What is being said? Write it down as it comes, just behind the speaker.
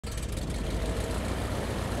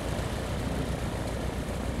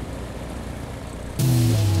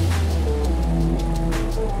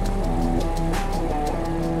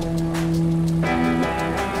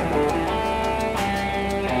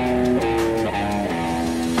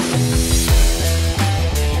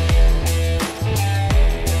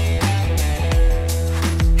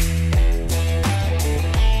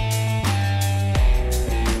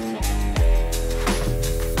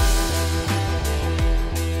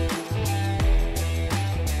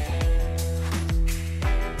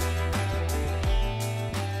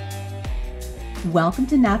Welcome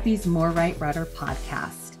to NAFI's More Right Rudder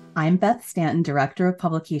podcast. I'm Beth Stanton, Director of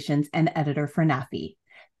Publications and Editor for NAFI.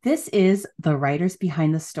 This is The Writers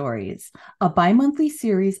Behind the Stories, a bi-monthly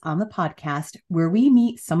series on the podcast where we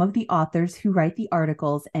meet some of the authors who write the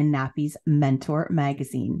articles in NAFI's Mentor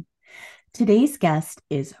Magazine. Today's guest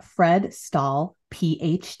is Fred Stahl,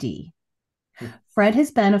 Ph.D. Fred has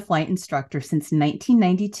been a flight instructor since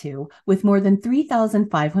 1992 with more than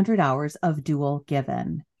 3,500 hours of dual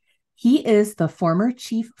given. He is the former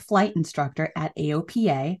chief flight instructor at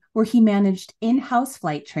AOPA, where he managed in-house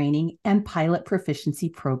flight training and pilot proficiency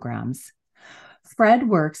programs. Fred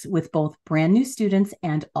works with both brand new students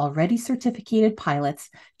and already certificated pilots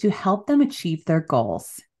to help them achieve their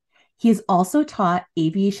goals. He has also taught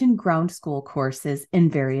aviation ground school courses in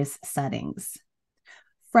various settings.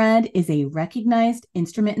 Fred is a recognized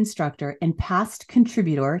instrument instructor and past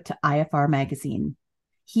contributor to IFR Magazine.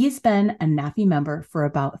 He has been a NAFI member for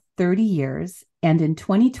about 30 years, and in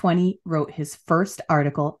 2020 wrote his first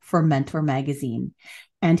article for Mentor Magazine,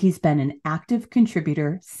 and he's been an active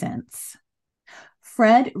contributor since.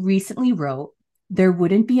 Fred recently wrote, "There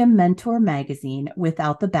wouldn't be a Mentor Magazine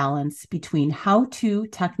without the balance between how-to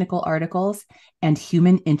technical articles and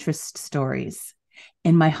human interest stories.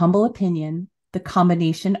 In my humble opinion, the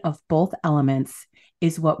combination of both elements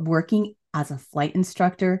is what working as a flight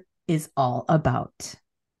instructor is all about."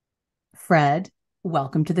 Fred,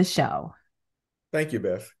 welcome to the show. Thank you,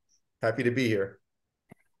 Beth. Happy to be here.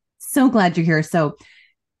 So glad you're here. So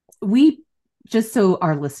just so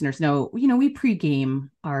our listeners know, we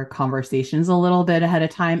pregame our conversations a little bit ahead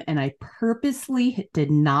of time, and I purposely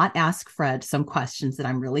did not ask Fred some questions that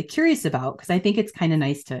I'm really curious about because I think it's kind of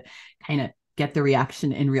nice to kind of get the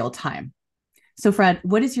reaction in real time. So Fred,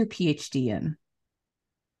 what is your PhD in?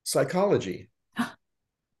 Psychology.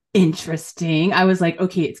 Interesting. I was like,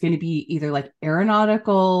 okay, it's going to be either like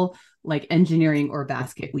aeronautical, like engineering, or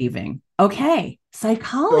basket weaving. Okay,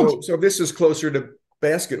 psychology. So this is closer to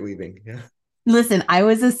basket weaving. Yeah. Listen, I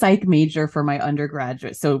was a psych major for my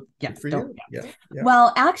undergraduate. So yeah, Good for you. Yeah.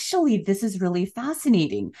 Well, actually, this is really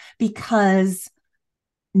fascinating because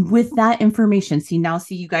with that information, see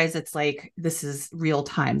you guys, it's like, this is real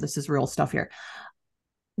time. This is real stuff here.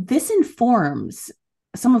 This informs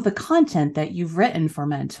some of the content that you've written for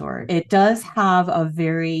Mentor. It does have a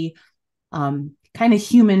very kind of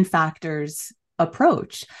human factors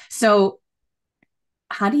approach. So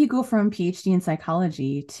how do you go from PhD in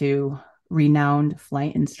psychology to renowned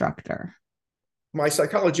flight instructor? My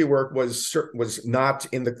psychology work was not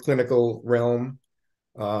in the clinical realm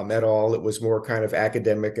at all. It was more kind of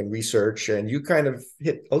academic and research. And you kind of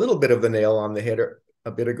hit a little bit of the nail on the head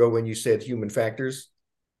a bit ago when you said human factors.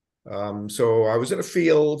 So I was in a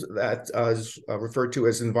field that is referred to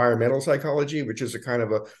as environmental psychology, which is a kind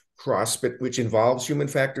of a cross, which involves human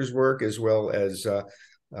factors work as well as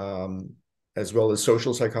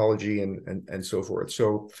social psychology and so forth.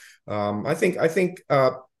 So I think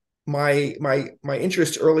my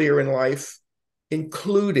interest earlier in life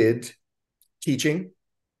included teaching,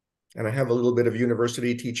 and I have a little bit of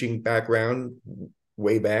university teaching background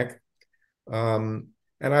way back.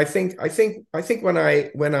 And I think when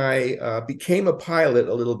I became a pilot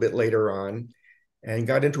a little bit later on and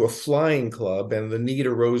got into a flying club, and the need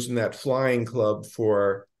arose in that flying club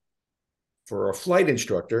for a flight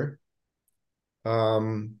instructor,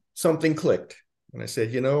 something clicked. And I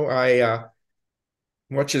said,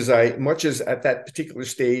 much as at that particular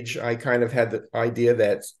stage, I kind of had the idea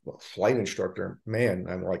that flight instructor, man,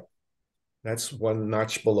 I'm like, that's one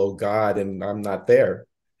notch below God, and I'm not there.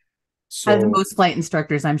 So, as most flight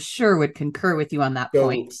instructors, I'm sure, would concur with you on that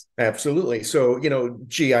point. Absolutely. So, I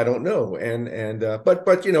don't know.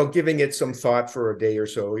 But giving it some thought for a day or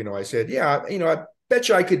so, I said, yeah, I bet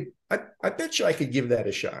you I could give that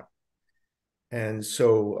a shot. And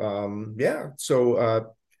so,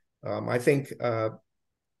 I think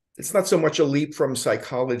it's not so much a leap from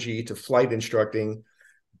psychology to flight instructing,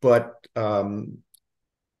 but the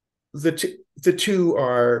two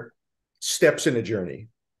are steps in a journey.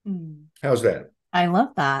 How's that? I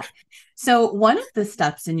love that. So one of the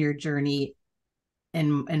steps in your journey,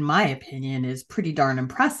 in my opinion, is pretty darn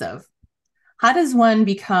impressive. How does one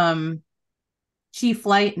become chief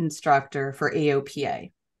flight instructor for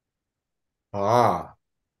AOPA?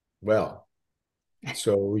 Well,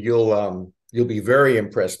 so you'll be very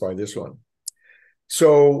impressed by this one.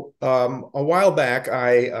 So a while back,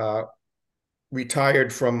 I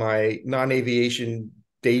retired from my non-aviation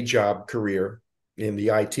day job career in the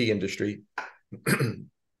IT industry,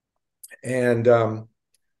 and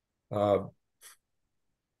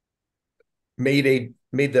made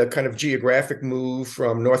the kind of geographic move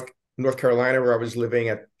from North Carolina, where I was living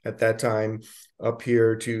at that time, up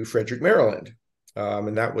here to Frederick, Maryland.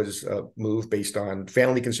 And that was a move based on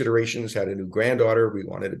family considerations, had a new granddaughter. We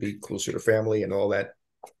wanted to be closer to family and all that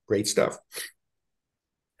great stuff.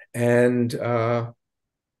 And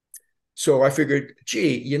so I figured,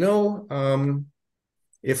 gee,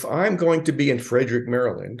 if I'm going to be in Frederick,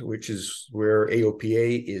 Maryland, which is where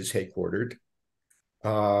AOPA is headquartered,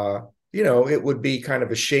 it would be kind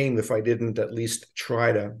of a shame if I didn't at least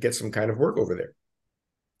try to get some kind of work over there.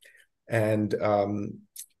 And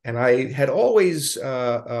I had always, had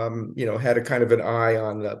a kind of an eye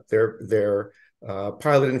on their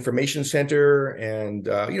pilot information center. And,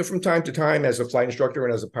 from time to time, as a flight instructor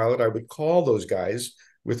and as a pilot, I would call those guys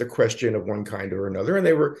with a question of one kind or another, and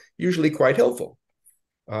they were usually quite helpful.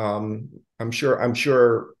 I'm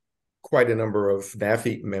sure quite a number of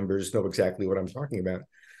NAFI members know exactly what I'm talking about.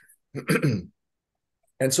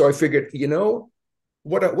 And so I figured,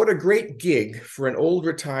 what a great gig for an old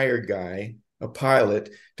retired guy, a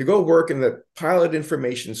pilot, to go work in the pilot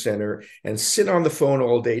information center and sit on the phone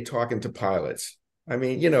all day talking to pilots. I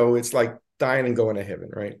mean, it's like dying and going to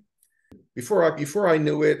heaven, right? Before I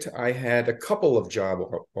knew it, I had a couple of job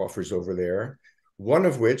offers over there, one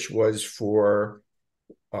of which was for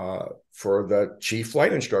the chief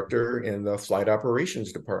flight instructor in the flight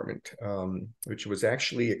operations department, which was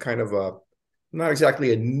actually a kind of not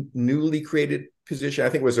exactly a newly created position. I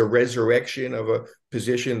think it was a resurrection of a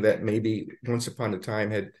position that maybe once upon a time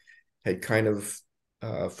had kind of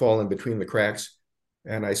fallen between the cracks.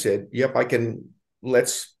 And I said, yep, I can.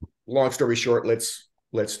 Long story short,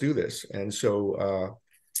 let's do this. And so,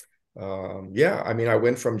 I mean, I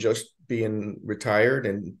went from just being retired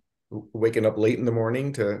and waking up late in the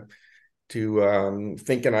morning to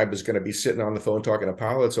thinking I was going to be sitting on the phone talking to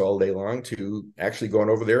pilots all day long, to actually going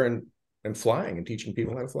over there and flying and teaching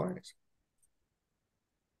people how to fly.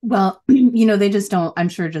 Well, they just don't, I'm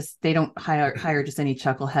sure they don't hire just any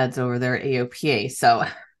chuckleheads over there at AOPA. So,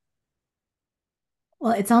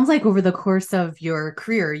 well, it sounds like over the course of your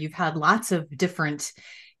career, you've had lots of different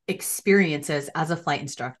experiences as a flight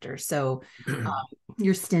instructor. So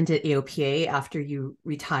your stint at AOPA, after you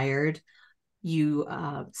retired, you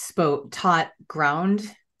taught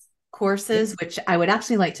ground courses, which I would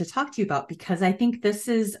actually like to talk to you about, because I think this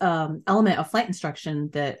is an element of flight instruction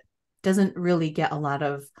that doesn't really get a lot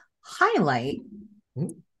of highlight.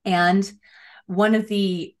 Mm-hmm. And one of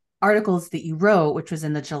the articles that you wrote, which was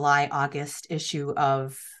in the July-August issue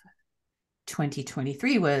of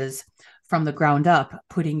 2023, was From the Ground Up,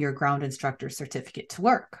 Putting Your Ground Instructor Certificate to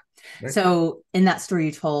Work. Right. So in that story,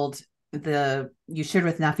 you shared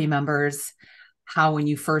with NAFI members how when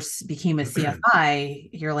you first became a CFI,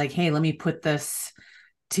 you're like, hey, let me put this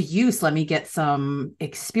to use. Let me get some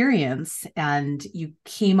experience. And you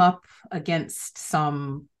came up against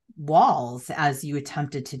some walls as you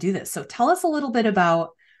attempted to do this. So tell us a little bit about,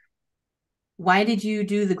 why did you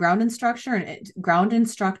do the ground instructor,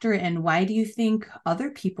 and why do you think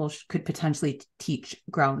other people could potentially teach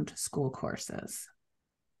ground school courses?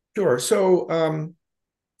 Sure. So,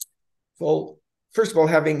 well, first of all,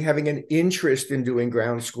 having an interest in doing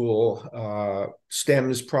ground school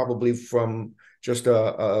stems probably from just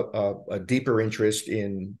a deeper interest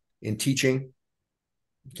in teaching.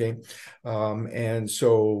 Okay, and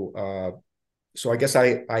so I guess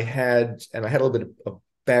I had a little bit of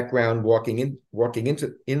background walking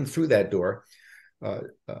in through that door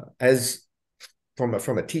as from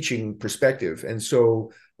a teaching perspective, and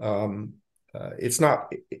so it's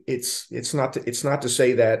not to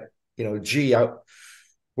say that, gee, I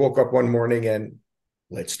woke up one morning and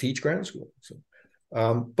let's teach ground school. So,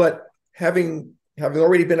 but having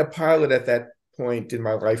already been a pilot at that point in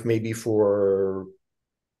my life, maybe for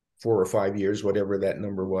 4 or 5 years, whatever that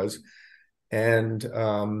number was, and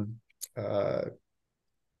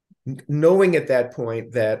knowing at that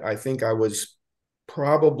point that I think I was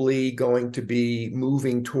probably going to be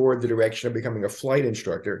moving toward the direction of becoming a flight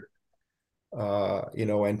instructor,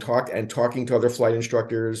 and talking to other flight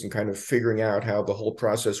instructors and kind of figuring out how the whole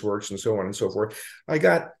process works and so on and so forth, I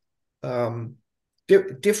got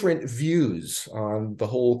different views on the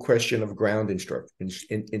whole question of ground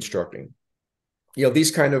instructing.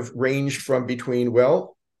 These kind of range from between,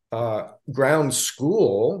 ground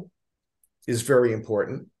school is very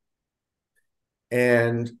important,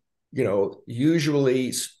 and usually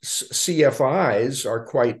CFIs are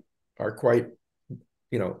quite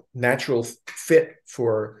natural fit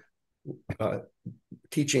for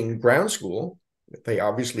teaching ground school. They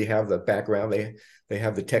obviously have the background, they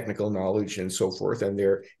have the technical knowledge and so forth, and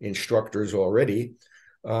they're instructors already.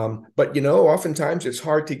 But oftentimes it's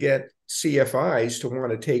hard to get CFIs to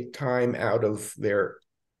want to take time out of their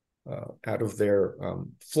out of their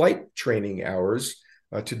flight training hours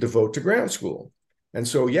to devote to ground school. And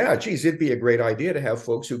so, yeah, geez, it'd be a great idea to have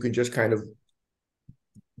folks who can just kind of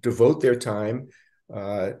devote their time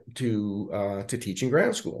to teaching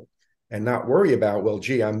ground school and not worry about, well,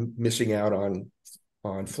 gee, I'm missing out on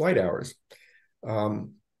flight hours.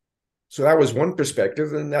 So that was one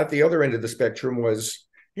perspective. And at the other end of the spectrum was,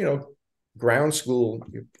 ground school,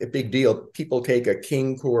 a big deal. People take a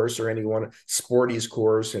King course or any one Sporty's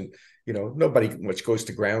course, and nobody much goes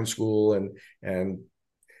to ground school. And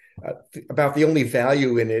about the only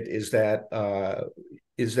value in it is that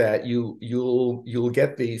you'll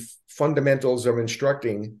get the fundamentals of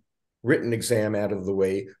instructing written exam out of the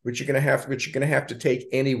way, which you're going to have to take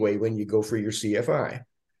anyway when you go for your CFI.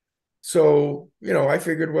 So, I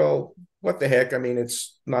figured, well, what the heck? I mean,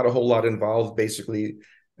 it's not a whole lot involved. Basically,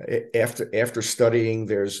 after studying,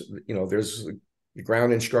 there's the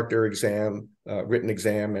ground instructor exam, written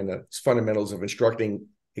exam, and the fundamentals of instructing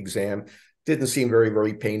exam. Didn't seem very,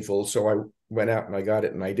 very painful. So I went out and I got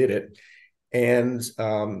it and I did it. And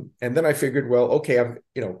then I figured, well, okay, I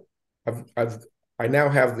now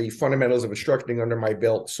have the fundamentals of instructing under my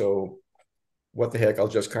belt. So what the heck, I'll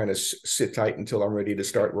just kind of sit tight until I'm ready to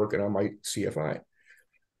start working on my CFI.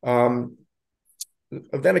 Then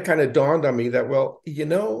it kind of dawned on me that, well,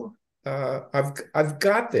 I've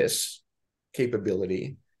got this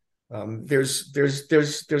capability. There's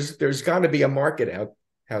got to be a market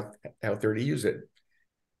out there to use it.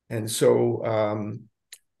 And so,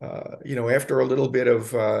 after a little bit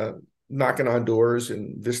of knocking on doors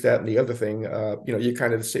and this, that, and the other thing, you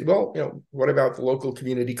kind of say, well, what about the local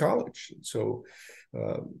community college? So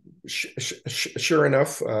sure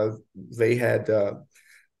enough, they had a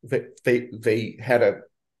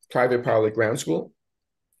private pilot ground school,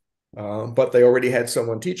 but they already had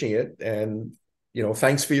someone teaching it, and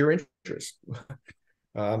thanks for your interest.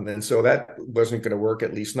 And so that wasn't going to work,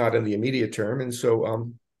 at least not in the immediate term. And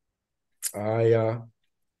so I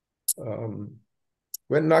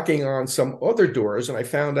went knocking on some other doors, and I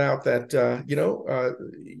found out that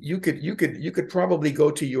you could probably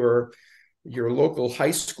go to your local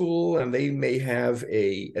high school, and they may have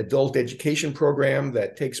a adult education program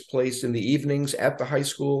that takes place in the evenings at the high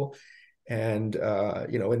school. And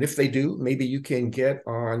and if they do, maybe you can get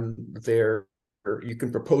on you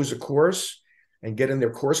can propose a course and get in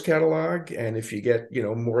their course catalog. And if you get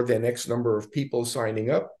more than X number of people signing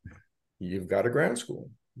up, you've got a ground school.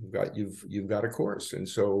 You've got a course. And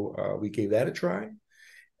so we gave that a try,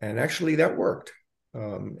 and actually that worked.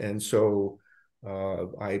 And so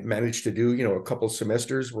I managed to do a couple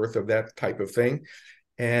semesters worth of that type of thing.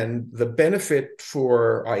 And the benefit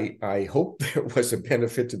I hope there was a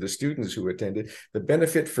benefit to the students who attended. The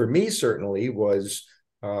benefit for me certainly was,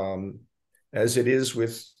 as it is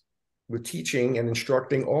with teaching and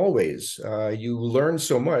instructing always, you learn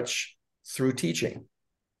so much through teaching.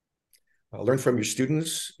 Learn from your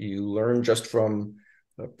students. You learn just from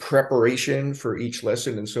preparation for each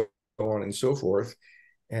lesson, and so on and so forth.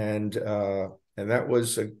 And that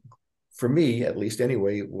was, for me at least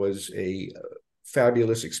anyway, was a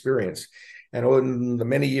fabulous experience. And in the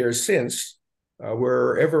many years since,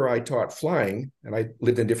 wherever I taught flying, and I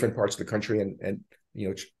lived in different parts of the country, and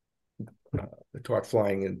taught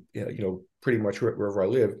flying, and pretty much wherever I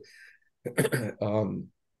lived.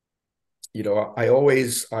 I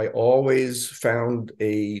always found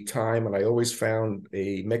a time, and I always found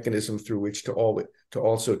a mechanism through which to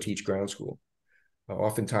also teach ground school.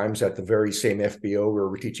 Oftentimes at the very same FBO where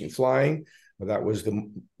we're teaching flying, that was the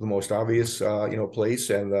most obvious place,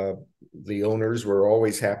 and the owners were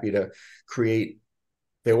always happy to create.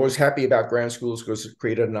 They're always happy about ground schools because it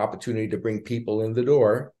created an opportunity to bring people in the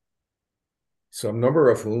door, some number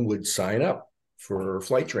of whom would sign up for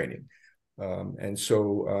flight training. And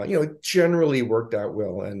so, it generally worked out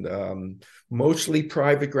well, and mostly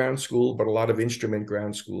private ground school, but a lot of instrument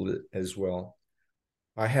ground school as well.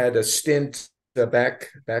 I had a stint back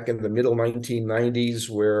in the middle 1990s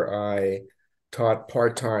where I taught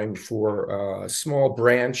part-time for a small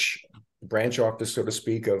branch office, so to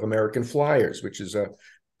speak, of American Flyers, which is a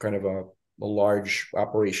kind of a large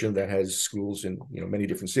operation that has schools in many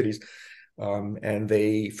different cities. And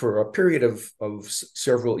they, for a period of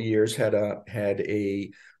several years, had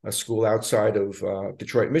a school outside of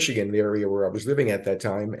Detroit, Michigan, the area where I was living at that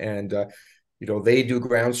time. And they do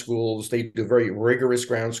ground schools. They do very rigorous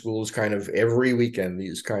ground schools, kind of every weekend.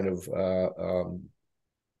 These kind of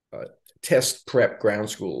test prep ground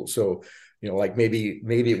schools. So like maybe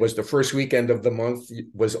it was the first weekend of the month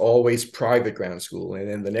was always private ground school, and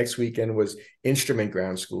then the next weekend was instrument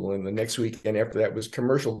ground school, and the next weekend after that was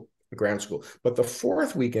commercial ground school. But the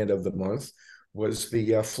fourth weekend of the month was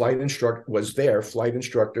the flight instructor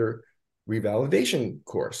revalidation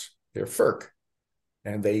course, their FERC,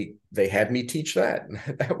 and they had me teach that.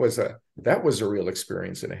 That was a real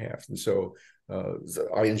experience and a half. And so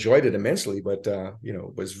I enjoyed it immensely, but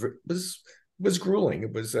was grueling.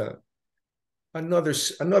 It was another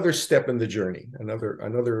step in the journey, another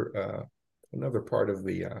part of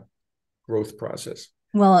the growth process.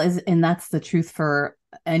 Well, and that's the truth for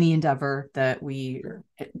any endeavor that we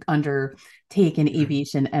undertake in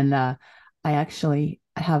aviation. And I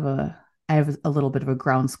have a little bit of a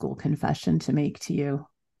ground school confession to make to you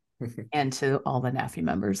and to all the NAFI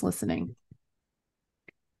members listening.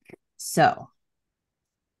 So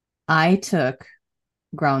I took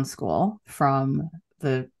ground school from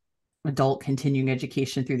the adult continuing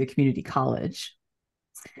education through the community college.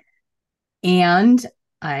 And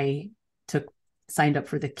I signed up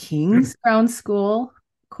for the King's Ground School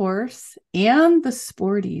course and the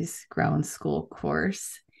Sporties Ground School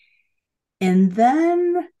course. And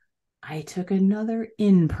then I took another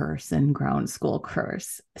in-person ground school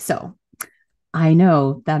course. So I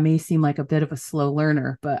know that may seem like a bit of a slow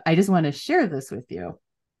learner, but I just want to share this with you.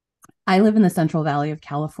 I live in the Central Valley of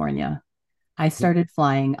California. I started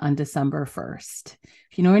flying on December 1st.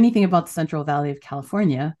 If you know anything about the Central Valley of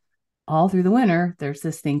California, all through the winter, there's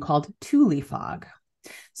this thing called tule fog.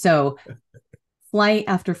 So flight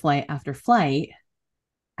after flight after flight,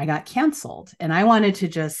 I got canceled and I wanted to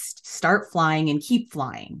just start flying and keep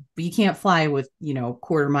flying, but you can't fly with,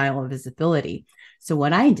 quarter mile of visibility. So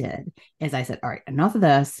what I did is I said, all right, enough of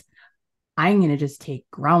this. I'm going to just take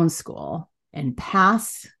ground school and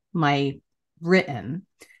pass my written.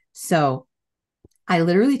 So I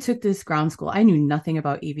literally took this ground school. I knew nothing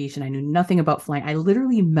about aviation. I knew nothing about flying. I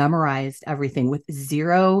literally memorized everything with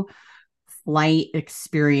zero flight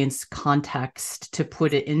experience context to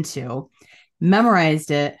put it into.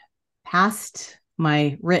 Memorized it, passed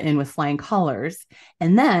my written with flying colors.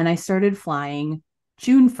 And then I started flying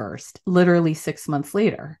June 1st, literally 6 months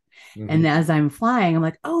later. Mm-hmm. And as I'm flying, I'm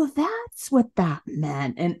like, oh, that's what that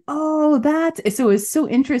meant. And so it was so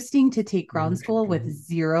interesting to take ground school with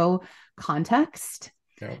zero context.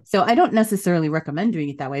 Yeah. So I don't necessarily recommend doing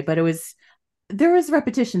it that way, but there was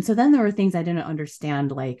repetition. So then there were things I didn't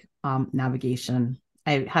understand, like navigation.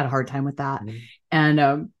 I had a hard time with that. Mm-hmm.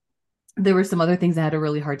 And there were some other things I had a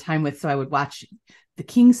really hard time with. So I would watch the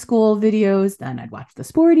King School videos, then I'd watch the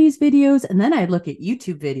Sporties videos, and then I'd look at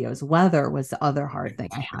YouTube videos. Weather was the other hard thing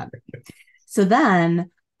I had. So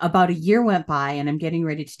then about a year went by and I'm getting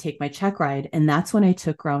ready to take my check ride. And that's when I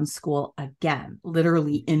took ground school again,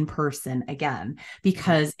 literally in person again,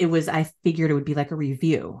 because I figured it would be like a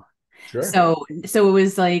review. Sure. So it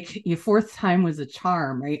was like your fourth time was a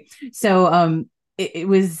charm, right? So it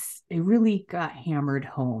really got hammered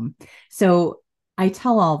home. So I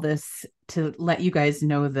tell all this to let you guys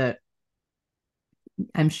know that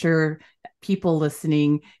I'm sure people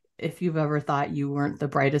listening, if you've ever thought you weren't the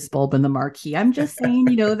brightest bulb in the marquee, I'm just saying,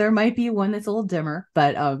 there might be one that's a little dimmer,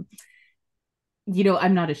 but I'm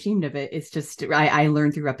not ashamed of it. It's just, I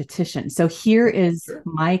learned through repetition. So here is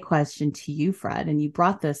my question to you, Fred, and you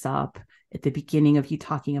brought this up at the beginning of you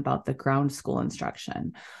talking about the ground school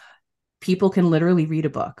instruction. People can literally read a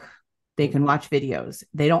book. They can watch videos.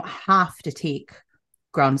 They don't have to take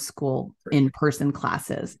ground school in-person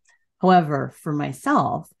classes. However, for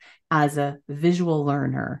myself, as a visual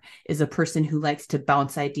learner, is a person who likes to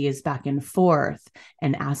bounce ideas back and forth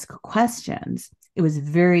and ask questions, it was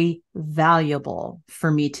very valuable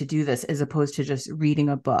for me to do this as opposed to just reading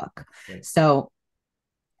a book. Right. So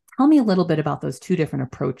tell me a little bit about those two different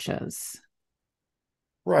approaches.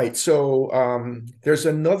 Right. So there's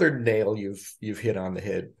another nail you've hit on the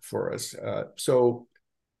head for us. So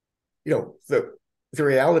the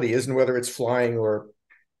reality is, and whether it's flying or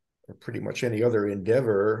pretty much any other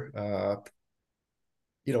endeavor,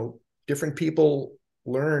 different people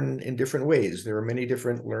learn in different ways. There are many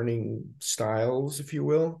different learning styles, if you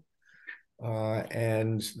will.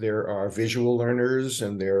 And there are visual learners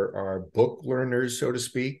and there are book learners, so to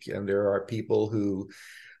speak. And there are people who,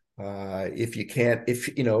 if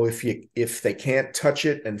they can't touch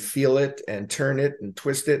it and feel it and turn it and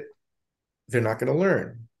twist it, they're not going to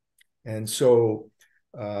learn. And so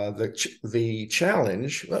the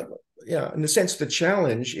challenge, in a sense, the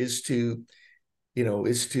challenge is to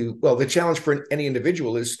the challenge for any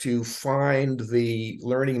individual is to find the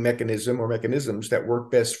learning mechanism or mechanisms that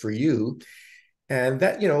work best for you. And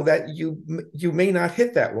that you may not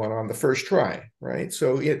hit that one on the first try, right?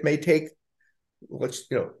 So it may take,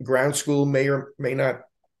 ground school may or may not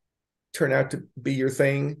turn out to be your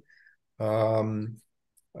thing. But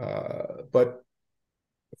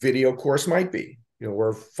video course might be.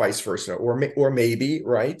 or vice versa, or maybe,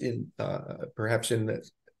 right, in perhaps in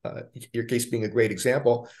your case being a great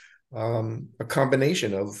example, a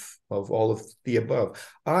combination of all of the above.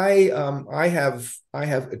 I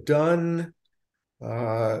have done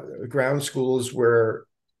ground schools where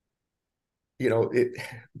it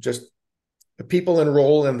just people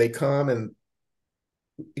enroll and they come, and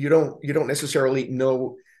you don't necessarily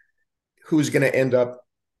know who's going to end up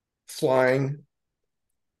flying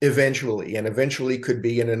eventually, and eventually could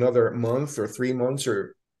be in another month or 3 months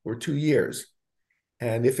or 2 years.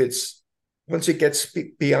 And if it's once it gets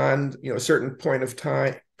beyond a certain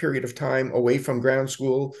period of time away from ground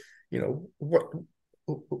school, what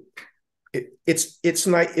it's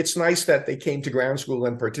nice that they came to ground school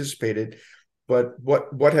and participated, but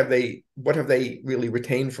what have they really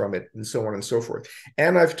retained from it, and so on and so forth.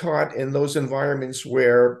 And I've taught in those environments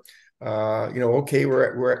where okay,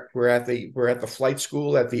 we're at the flight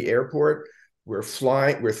school at the airport. We're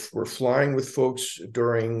flying with folks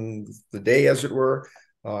during the day, as it were,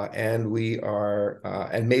 and we are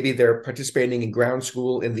and maybe they're participating in ground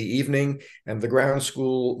school in the evening, and the ground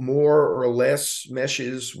school more or less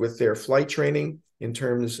meshes with their flight training in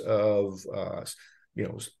terms of the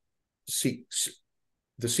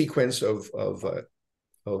sequence of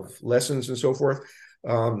lessons and so forth.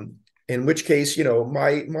 In which case,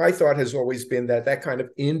 my thought has always been that kind of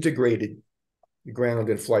integrated ground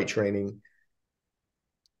and flight training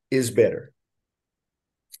is better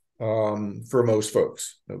for most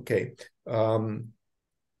folks. Okay. On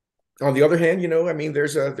the other hand, I mean,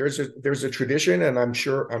 there's a tradition, and I'm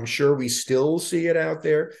sure we still see it out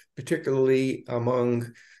there, particularly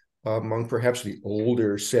among perhaps the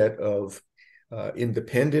older set of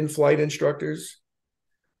independent flight instructors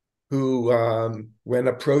who, when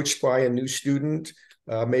approached by a new student,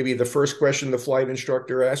 maybe the first question the flight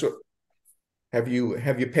instructor asks, have you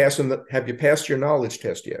passed your knowledge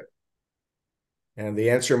test yet? And the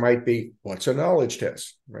answer might be, what's a knowledge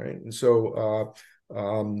test, right? And so,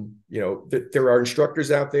 there are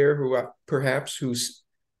instructors out there who perhaps who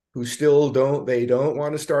still don't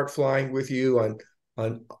want to start flying with you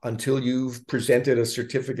until you've presented a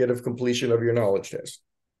certificate of completion of your knowledge test.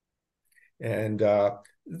 And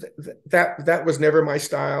that was never my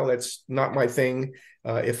style. That's not my thing.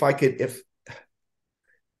 If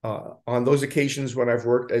on those occasions when I've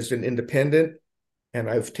worked as an independent and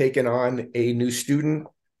I've taken on a new student,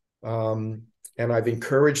 and I've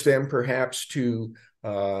encouraged them perhaps to do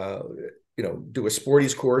a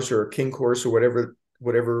sporties course or a king course or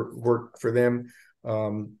whatever worked for them,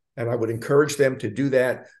 and I would encourage them to do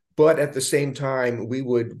that. But at the same time, we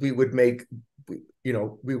would make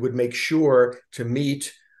sure to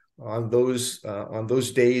meet on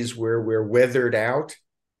those days where we're weathered out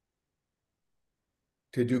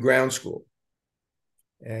to do ground school,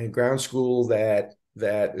 and ground school that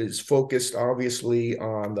is focused obviously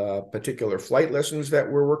on the particular flight lessons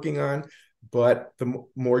that we're working on, but the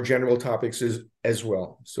more general topics as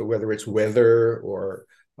well. So whether it's weather or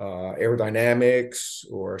aerodynamics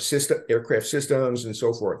or aircraft systems and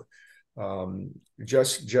so forth,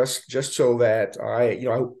 just so that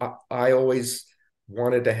I always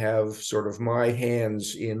wanted to have sort of my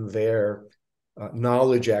hands in their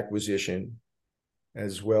knowledge acquisition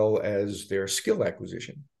as well as their skill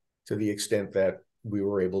acquisition, to the extent that we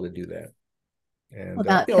were able to do that. And well,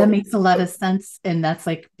 that makes a lot of sense, and that's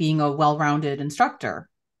like being a well-rounded instructor,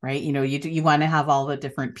 right? You want to have all the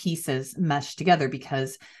different pieces meshed together,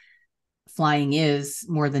 because flying is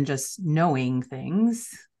more than just knowing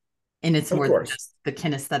things, and it's more than just the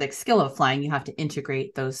kinesthetic skill of flying. You have to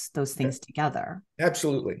integrate those things together.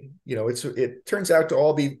 Absolutely. It turns out to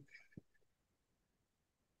all be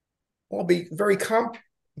very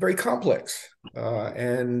complex,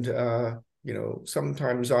 and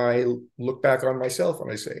sometimes I look back on myself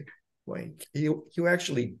and I say, "Wait, you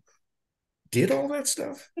actually did all that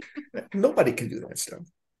stuff? Nobody can do that stuff."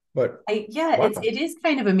 But wow. It is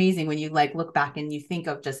kind of amazing when you look back and you think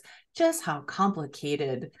of just how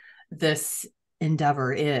complicated this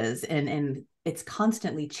endeavor is, and it's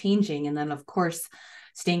constantly changing. And then of course,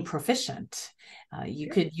 staying proficient. You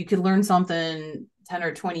could learn something 10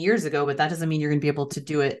 or 20 years ago, but that doesn't mean you're going to be able to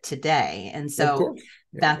do it today. And so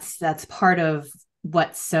that's part of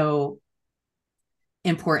what's so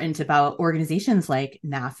important about organizations like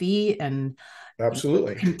NAFI, and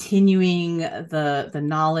absolutely continuing the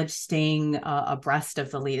knowledge, staying abreast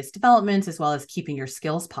of the latest developments, as well as keeping your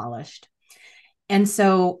skills polished. And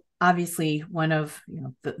so obviously one of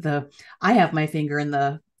I have my finger in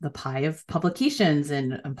the pie of publications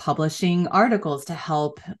and publishing articles to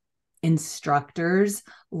help instructors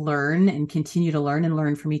learn and continue to learn and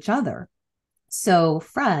learn from each other. So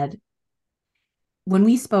Fred, when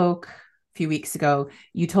we spoke a few weeks ago,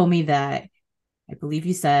 you told me that I believe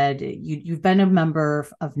you said you've been a member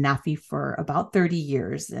of NAFI for about 30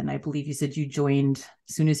 years. And I believe you said you joined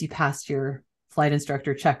as soon as you passed your flight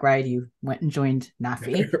instructor check ride, you went and joined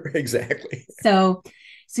NAFI. Exactly. So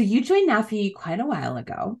you joined NAFI quite a while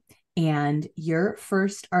ago. And your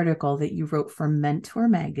first article that you wrote for Mentor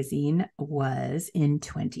Magazine was in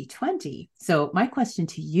 2020. So my question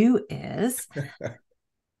to you is,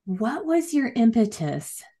 what was your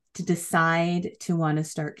impetus to decide to want to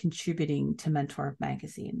start contributing to Mentor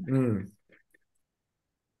Magazine?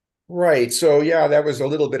 Right. So yeah, that was a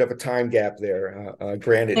little bit of a time gap there.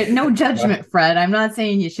 Granted, No judgment, Fred. I'm not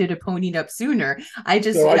saying you should have ponied up sooner.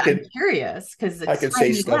 so I'm curious because I it's could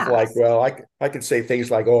say time stuff like, lapse. well, I could say things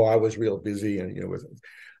like, oh, I was real busy, and with.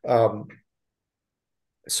 Um,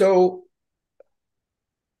 so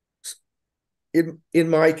in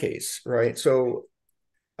my case, right? So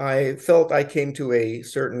I felt I came to a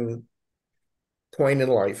certain point in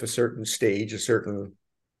life, a certain stage, a certain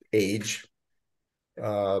age,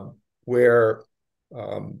 uh, where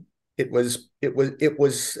it was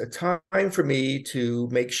a time for me to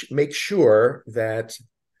make sure that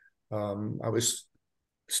I was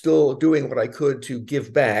still doing what I could to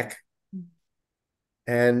give back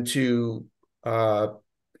and to uh,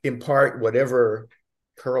 impart whatever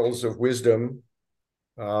pearls of wisdom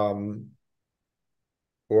um,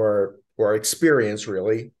 or experience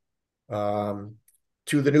really to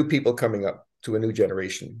the new people coming up, to a new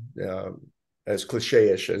generation. As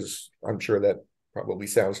cliche-ish as I'm sure that probably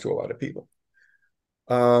sounds to a lot of people.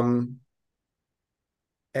 And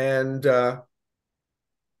I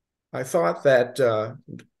thought that,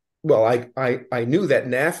 well, I knew that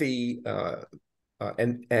NAFI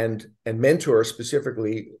and Mentor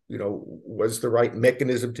specifically, was the right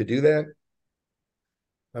mechanism to do that.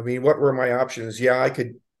 I mean, what were my options? Yeah, I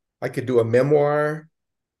could do a memoir.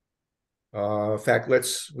 In fact,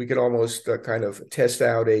 we could almost kind of test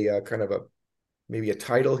out a kind of maybe a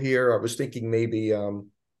title here. I was thinking maybe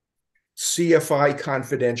CFI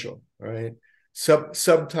Confidential, right?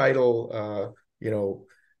 Subtitle,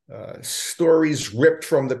 stories ripped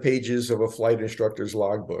from the pages of a flight instructor's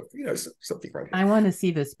logbook, something like that. I want to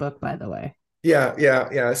see this book, by the way. Yeah.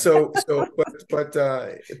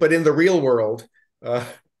 But in the real world,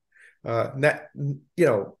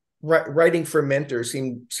 writing for Mentor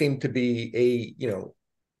seemed to be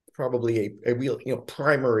probably a real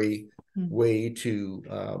primary way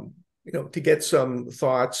to get some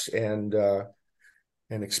thoughts and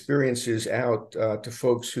experiences out to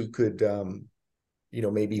folks who could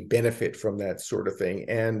maybe benefit from that sort of thing.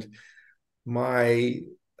 And I'm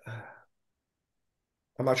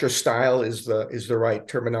not sure style is the right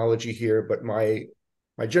terminology here, but my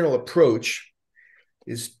general approach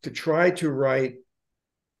is to try to write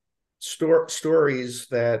stories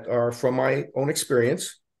that are from my own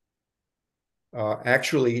experience,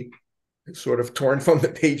 actually sort of torn from the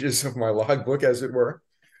pages of my logbook, as it were,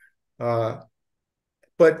 but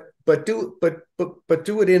do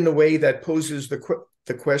it in a way that poses the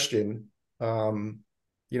question.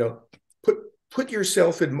 Put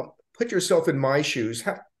yourself in my shoes.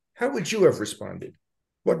 How would you have responded?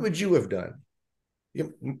 What would you have done?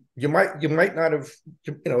 You might not have,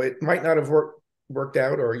 it might not have worked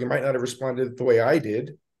out, or you might not have responded the way I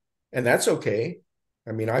did, and that's okay.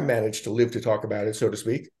 I mean, I managed to live to talk about it, so to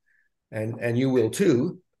speak, and you will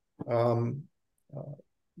too. But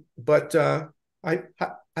I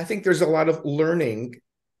think there's a lot of learning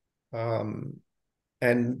and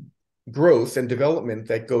growth and development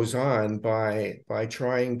that goes on by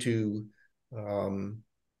trying to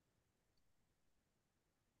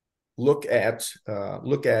look at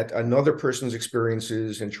another person's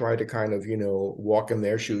experiences and try to kind of walk in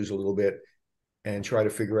their shoes a little bit and try to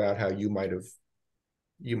figure out how you might have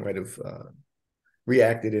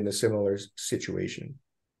reacted in a similar situation.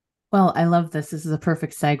 Well, I love this. This is a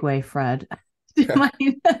perfect segue, Fred.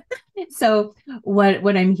 So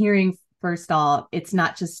what I'm hearing, first off, it's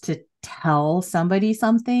not just to tell somebody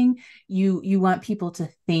something. You want people to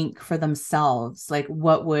think for themselves, like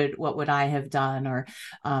what would I have done, or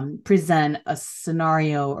present a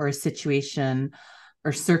scenario or a situation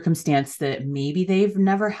or circumstance that maybe they've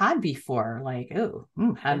never had before. Like,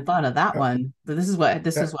 hadn't thought of that one. But this is what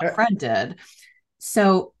Fred did.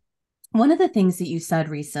 So one of the things that you said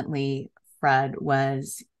recently, Fred,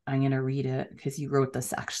 was, I'm going to read it because you wrote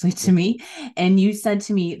this actually to me. And you said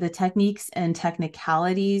to me, the techniques and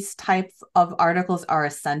technicalities type of articles are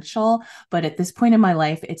essential. But at this point in my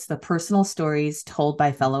life, it's the personal stories told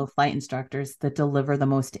by fellow flight instructors that deliver the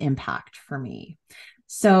most impact for me.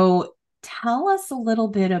 So tell us a little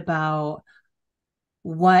bit about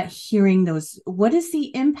what is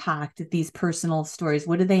the impact of these personal stories?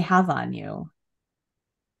 What do they have on you?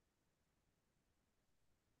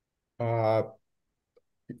 Uh,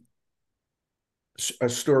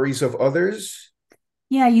 Stories of others.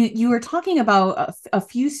 Yeah, you were talking about a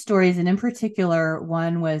few stories, and in particular,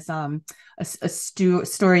 one was a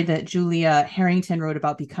story that Julia Harrington wrote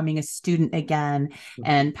about becoming a student again,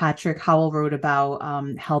 and Patrick Howell wrote about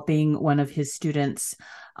helping one of his students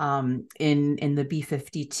in the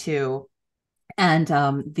B-52, and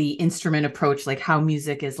the instrument approach, like how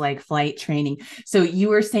music is like flight training. So you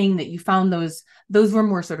were saying that you found those were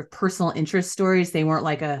more sort of personal interest stories. They weren't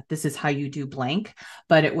like a this is how you do blank,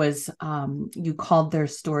 but it was you called their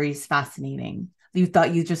stories fascinating. You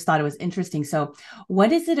just thought it was interesting. So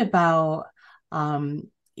what is it about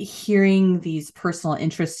hearing these personal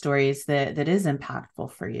interest stories that is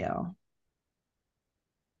impactful for you?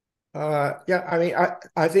 Yeah, I mean,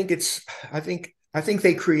 I think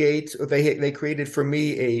they created for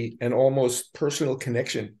me an almost personal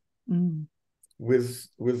connection Mm. with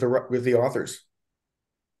the authors,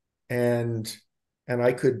 and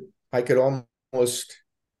I could almost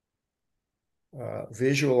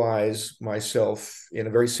visualize myself in a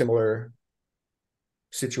very similar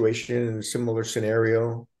situation, in a similar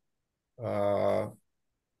scenario, uh,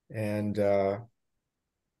 and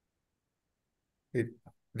it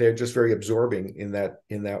they're just very absorbing in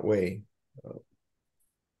that way.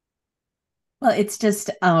 Well, it's just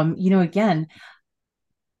again,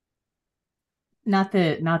 not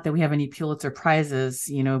that we have any Pulitzer prizes,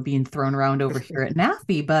 being thrown around over here at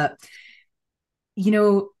NAFI, but you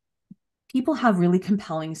know, people have really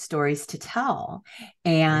compelling stories to tell.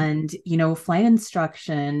 And flight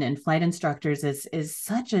instruction and flight instructors is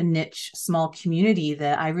such a niche small community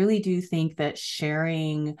that I really do think that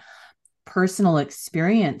sharing personal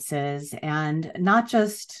experiences, and not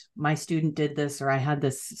just my student did this or I had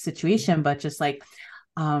this situation, but just like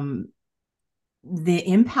um the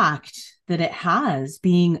impact that it has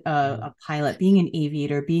being a pilot, being an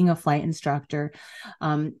aviator, being a flight instructor.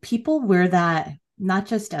 People wear that not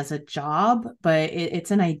just as a job, but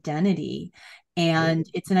it's an identity. Yeah, And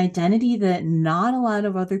it's an identity that not a lot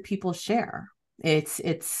of other people share. It's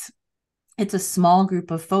a small group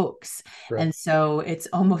of folks. right. And so it's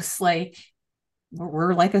almost like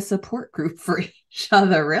we're like a support group for each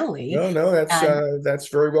other, really. No, no, And that's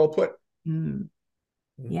very well put. mm,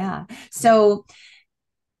 Mhm. yeah. So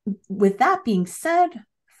with that being said,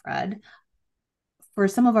 Fred, for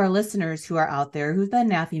some of our listeners who are out there who've been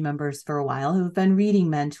NAFI members for a while, who've been reading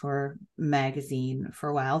Mentor Magazine for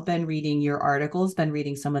a while, been reading your articles, been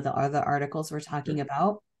reading some of the other articles we're talking Sure.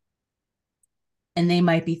 about, and they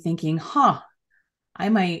might be thinking, I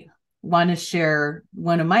might want to share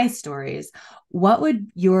one of my stories. What would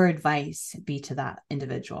your advice be to that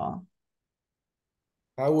individual?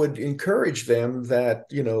 I would encourage them that,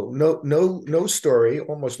 no story,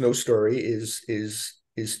 almost no story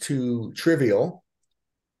is too trivial.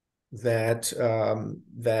 That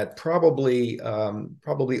probably uh,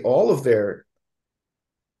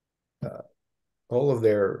 all of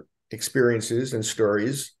their experiences and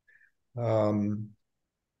stories um,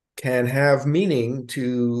 can have meaning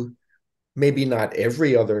to maybe not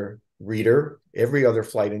every other reader, every other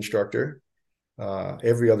flight instructor,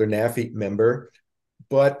 every other NAFI member,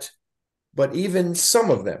 but even some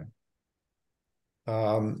of them,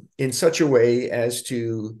 in such a way as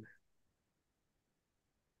to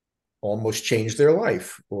almost change their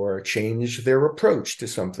life or change their approach to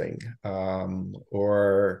something,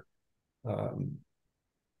 or um,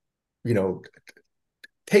 you know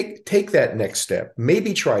take that next step.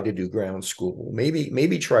 Maybe try to do ground school.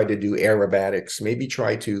 Maybe try to do aerobatics. Maybe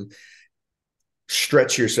try to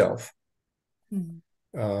stretch yourself. Mm.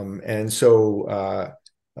 And so,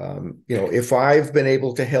 if I've been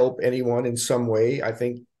able to help anyone in some way,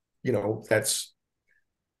 that's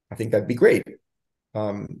I think that'd be great.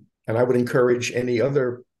 And I would encourage any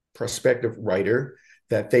other prospective writer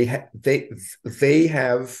that they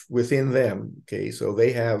have within them. Okay, so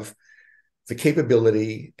they have the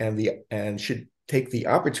capability and should take the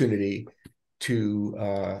opportunity to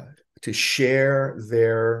share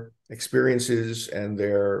their experiences and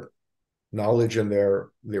their knowledge and their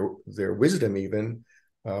wisdom even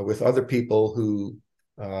with other people who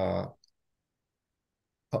uh,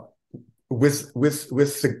 with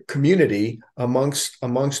the community amongst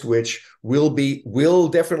which will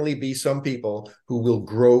definitely be some people who will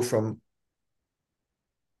grow from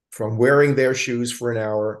wearing their shoes for an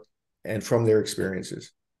hour and from their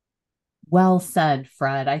experiences. Well said,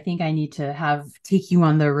 Fred. I think I need to have take you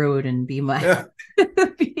on the road and be my, Yeah.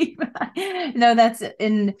 be my no, that's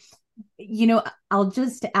in I'll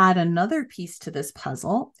just add another piece to this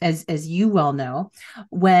puzzle. As you well know,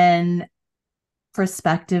 when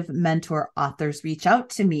prospective mentor authors reach out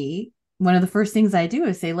to me, one of the first things I do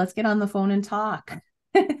is say, let's get on the phone and talk.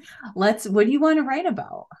 What do you want to write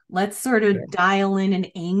about? Let's sort of Yeah. dial in an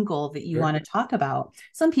angle that you Sure. want to talk about.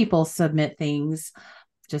 Some people submit things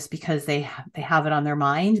just because they have it on their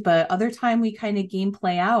mind, but other time we kind of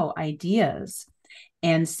gameplay out ideas.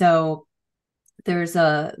 And so there's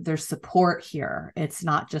support here. It's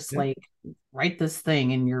not just Yeah. like write this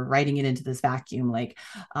thing and you're writing it into this vacuum. Like,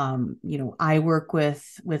 I work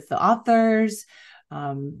with the authors.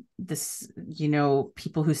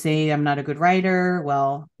 People who say I'm not a good writer.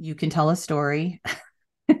 Well, you can tell a story.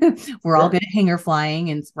 We're all Sure. good at hanger flying,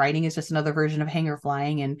 and writing is just another version of hanger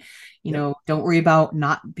flying. And, Yeah. don't worry about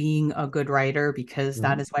not being a good writer, because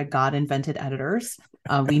that Mhm. is why God invented editors.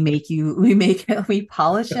 We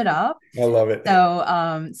polish it up. I love it.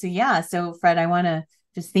 So yeah. So Fred, I want to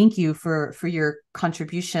just thank you for your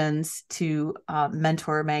contributions to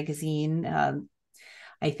Mentor Magazine.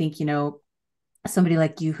 I think, somebody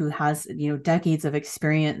like you who has, decades of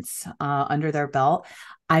experience under their belt.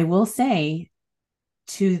 I will say,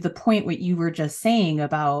 to the point what you were just saying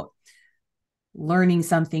about learning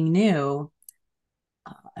something new,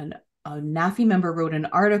 an, a NAFI member wrote an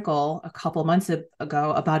article a couple months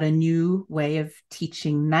ago about a new way of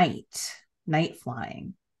teaching night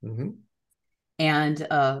flying. Hmm. And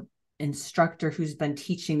a instructor who's been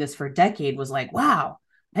teaching this for a decade was like, wow,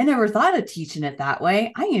 I never thought of teaching it that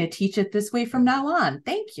way. I'm going to teach it this way from now on.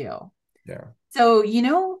 Thank you. Yeah. So,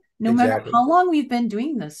 no matter Exactly. how long we've been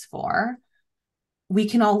doing this for, we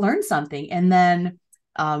can all learn something. And then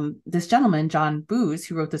this gentleman, John Booz,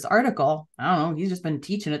 who wrote this article, I don't know, he's just been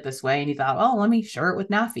teaching it this way. And he thought, oh, let me share it with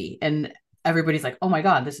NAFI. And everybody's like, oh my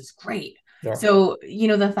God, this is great. Yeah. So,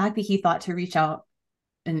 the fact that he thought to reach out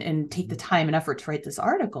and take the Mhm. time and effort to write this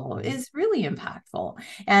article Mhm. is really impactful.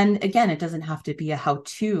 And again, it doesn't have to be a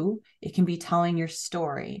how-to. It can be telling your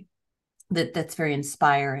story that's very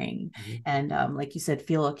inspiring. Mhm. And like you said,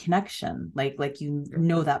 feel a connection, like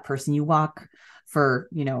Yeah. that person. You walk for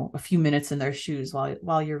a few minutes in their shoes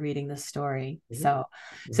while you're reading this story. Mhm. So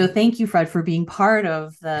Mhm. thank you, Fred, for being part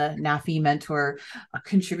of the NAFI Mentor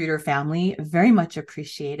contributor family. Very much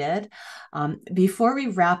appreciated. Before we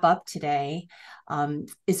wrap up today,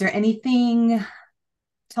 is there anything?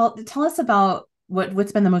 Tell us about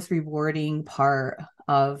what's been the most rewarding part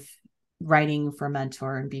of writing for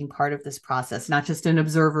Mentor and being part of this process, not just an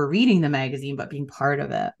observer reading the magazine, but being part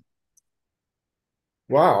of it.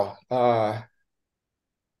 Wow.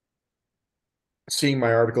 Seeing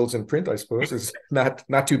my articles in print, I suppose, is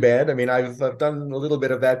not too bad. I mean, I've done a little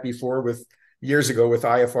bit of that before with years ago with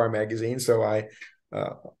IFR magazine, so I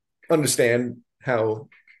uh, understand how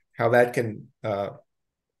that can how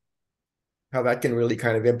that can really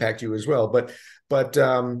kind of impact you as well. But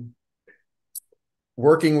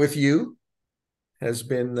working with you has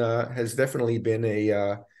definitely been a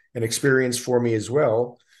an experience for me as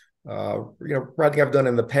well. Writing I've done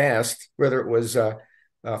in the past, whether it was for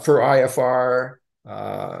IFR,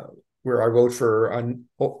 where I wrote for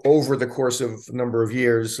over the course of a number of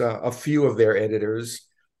years, a few of their editors,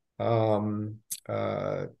 um,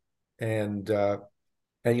 uh, and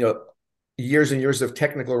and years and years of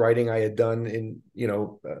technical writing I had done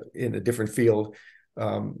in a different field.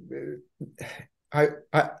 Um, I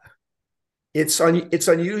it's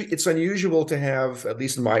unusual to have, at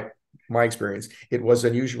least in my experience, it was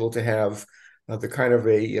unusual to have the kind of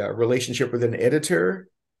a relationship with an editor,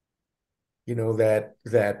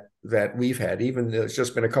 that we've had. Even it's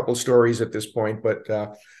just been a couple stories at this point, but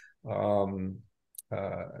um,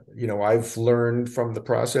 I've learned from the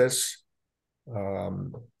process.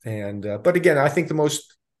 And but again, I think the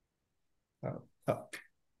most uh, uh,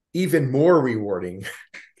 even more rewarding,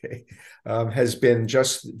 okay, has been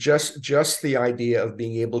just the idea of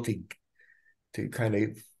being able to kind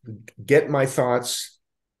of get my thoughts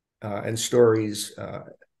and stories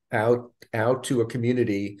out to a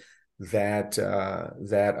community that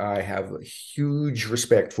I have a huge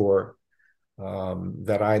respect for,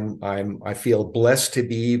 that I feel blessed to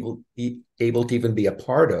be able to even be a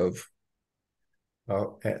part of,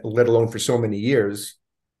 let alone for so many years,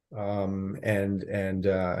 and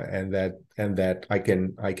that I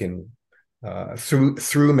can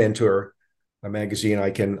through Mentor a magazine, I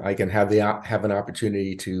can have an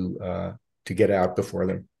opportunity to get out before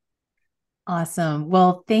them. Awesome.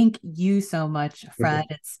 Well, thank you so much, Fred.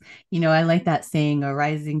 It's, I like that saying, a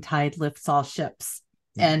rising tide lifts all ships,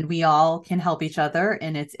 and we all can help each other,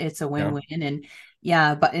 and it's a Yeah. win-win. And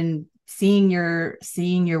yeah, but in seeing your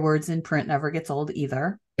words in print never gets old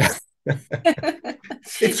either.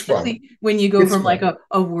 It's fun. When you go It's from like fun.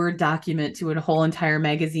 a Word document to a whole entire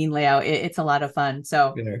magazine layout, it's a lot of fun.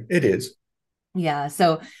 So It is. yeah.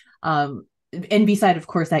 So, and beside, of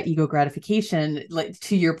course, that ego gratification, like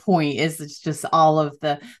to your point, is it's just all of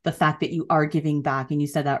the fact that you are giving back. And you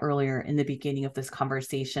said that earlier in the beginning of this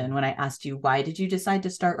conversation when I asked you, why did you decide to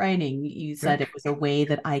start writing? You said Yeah. it was a way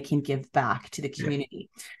that I can give back to the Yeah. community.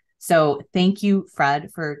 So thank you,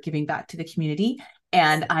 Fred, for giving back to the community.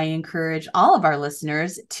 And I encourage all of our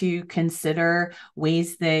listeners to consider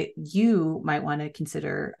ways that you might want to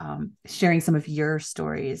consider sharing some of your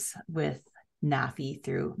stories with NAFI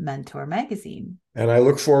through Mentor Magazine. And I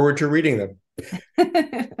look forward to reading them.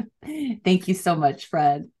 Thank you so much,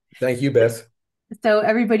 Fred. Thank you, Beth. So,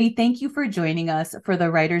 everybody, thank you for joining us for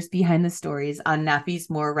the Writers Behind the Stories on NAFI's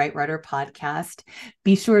More Right Rudder podcast.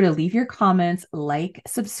 Be sure to leave your comments, like,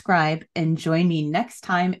 subscribe, and join me next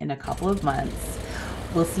time in a couple of months.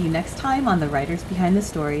 We'll see you next time on the Writers Behind the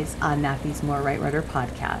Stories on NAFI's More Right Rudder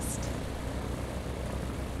podcast.